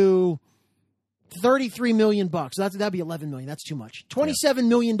 to $33 million bucks. That'd be $11 million. That's too much. $27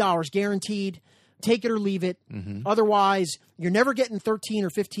 million guaranteed. Take it or leave it. Mm-hmm. Otherwise, you're never getting 13 or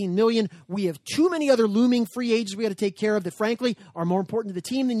 15 million. We have too many other looming free agents we got to take care of that, frankly, are more important to the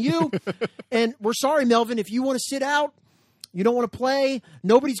team than you. And we're sorry, Melvin, if you want to sit out, you don't want to play,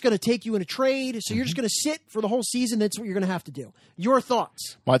 nobody's going to take you in a trade, so you're just going to sit for the whole season. That's what you're going to have to do. Your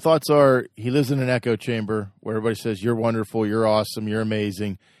thoughts? My thoughts are he lives in an echo chamber where everybody says, you're wonderful, you're awesome, you're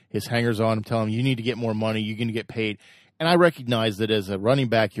amazing. His hangers-on him tell him, you need to get more money, you're going to get paid. And I recognize that as a running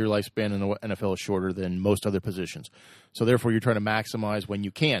back, your lifespan in the NFL is shorter than most other positions. So therefore, you're trying to maximize when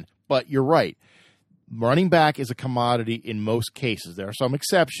you can. But you're right. Running back is a commodity in most cases. There are some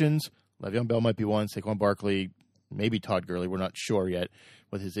exceptions. Le'Veon Bell might be one. Saquon Barkley, maybe Todd Gurley. We're not sure yet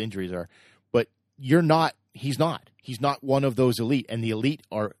what his injuries are. But he's not. He's not one of those elite. And the elite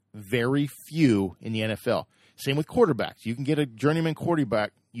are very few in the NFL. Same with quarterbacks. You can get a journeyman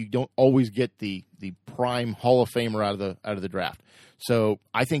quarterback. You don't always get the prime Hall of Famer out of the draft. So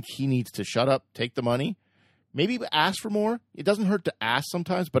I think he needs to shut up, take the money, maybe ask for more. It doesn't hurt to ask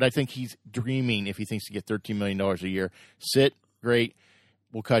sometimes, but I think he's dreaming if he thinks to get $13 million a year. Sit, great,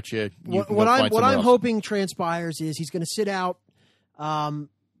 we'll cut you. What I'm hoping transpires is he's going to sit out.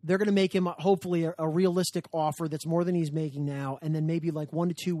 They're going to make him hopefully a realistic offer that's more than he's making now, and then maybe like 1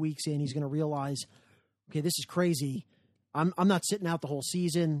 to 2 weeks in, he's going to realize, okay, this is crazy. I'm not sitting out the whole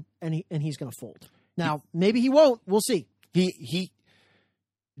season, and he's going to fold. Now, maybe he won't. We'll see.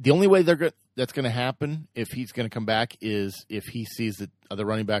 The only way that's going to happen if he's going to come back is if he sees that other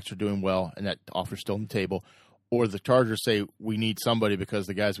running backs are doing well and that offer's still on the table, or the Chargers say we need somebody because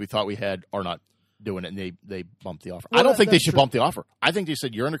the guys we thought we had are not doing it, and they bump the offer. Well, I don't think they should true. bump the offer. I think they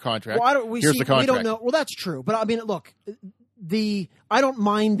said you're under contract. Well, Here's the contract. We don't know. Well, that's true, but I mean, look. I don't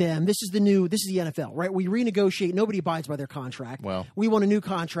mind them. This is the NFL, right? We renegotiate. Nobody abides by their contract. Well, we want a new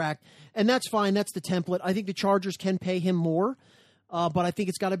contract, and that's fine. That's the template. I think the Chargers can pay him more, but I think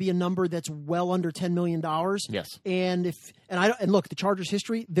it's got to be a number that's well under $10 million. Yes. And look, the Chargers'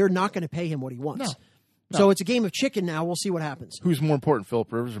 history, they're not going to pay him what he wants. No. So it's a game of chicken now. We'll see what happens. Who's more important,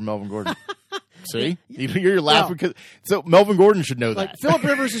 Phillip Rivers or Melvin Gordon? See, you're laughing because so Melvin Gordon should know that. Phillip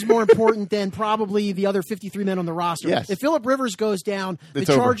Rivers is more important than probably the other 53 men on the roster. Yes. If Phillip Rivers goes down, the It's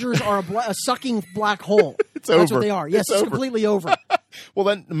over. Chargers are a sucking black hole. That's That's over. what they are. Yes, it's over. completely over. Well,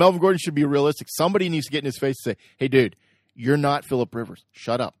 then Melvin Gordon should be realistic. Somebody needs to get in his face and say, "Hey, dude, you're not Phillip Rivers.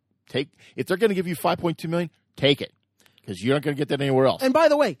 Shut up. If they're going to give you $5.2 million, take it because you're not going to get that anywhere else." And by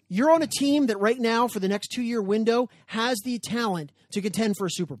the way, you're on a team that right now for the next 2-year window has the talent to contend for a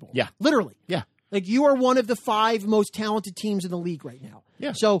Super Bowl. Yeah. Literally. Yeah. Like you are one of the 5 most talented teams in the league right now.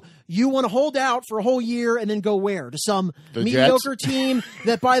 Yeah. So you want to hold out for a whole year and then go where? To some The mediocre Jets? team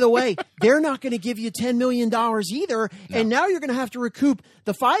that, by the way, they're not going to give you $10 million either. No. And now you're going to have to recoup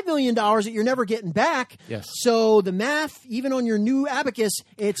the $5 million that you're never getting back. Yes. So the math, even on your new abacus,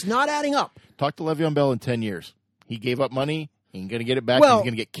 it's not adding up. Talk to Le'Veon Bell in 10 years. He gave up money. He ain't going to get it back. Well, he's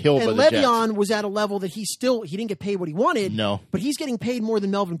going to get killed by the and Jets. Le'Veon was at a level that he didn't get paid what he wanted. No. But he's getting paid more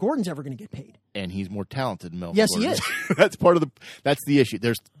than Melvin Gordon's ever going to get paid. And he's more talented than Melvin Yes, Gordon. he is. That's the issue.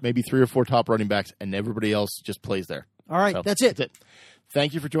 There's maybe 3 or 4 top running backs, and everybody else just plays there. All right, So, that's it.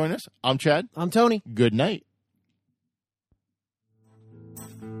 Thank you for joining us. I'm Chad. I'm Tony. Good night.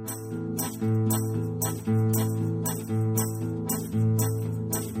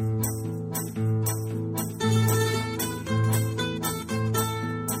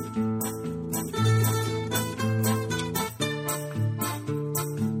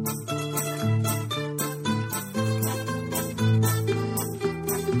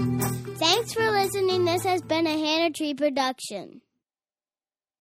 Thanks for listening. This has been a Hannah Tree production.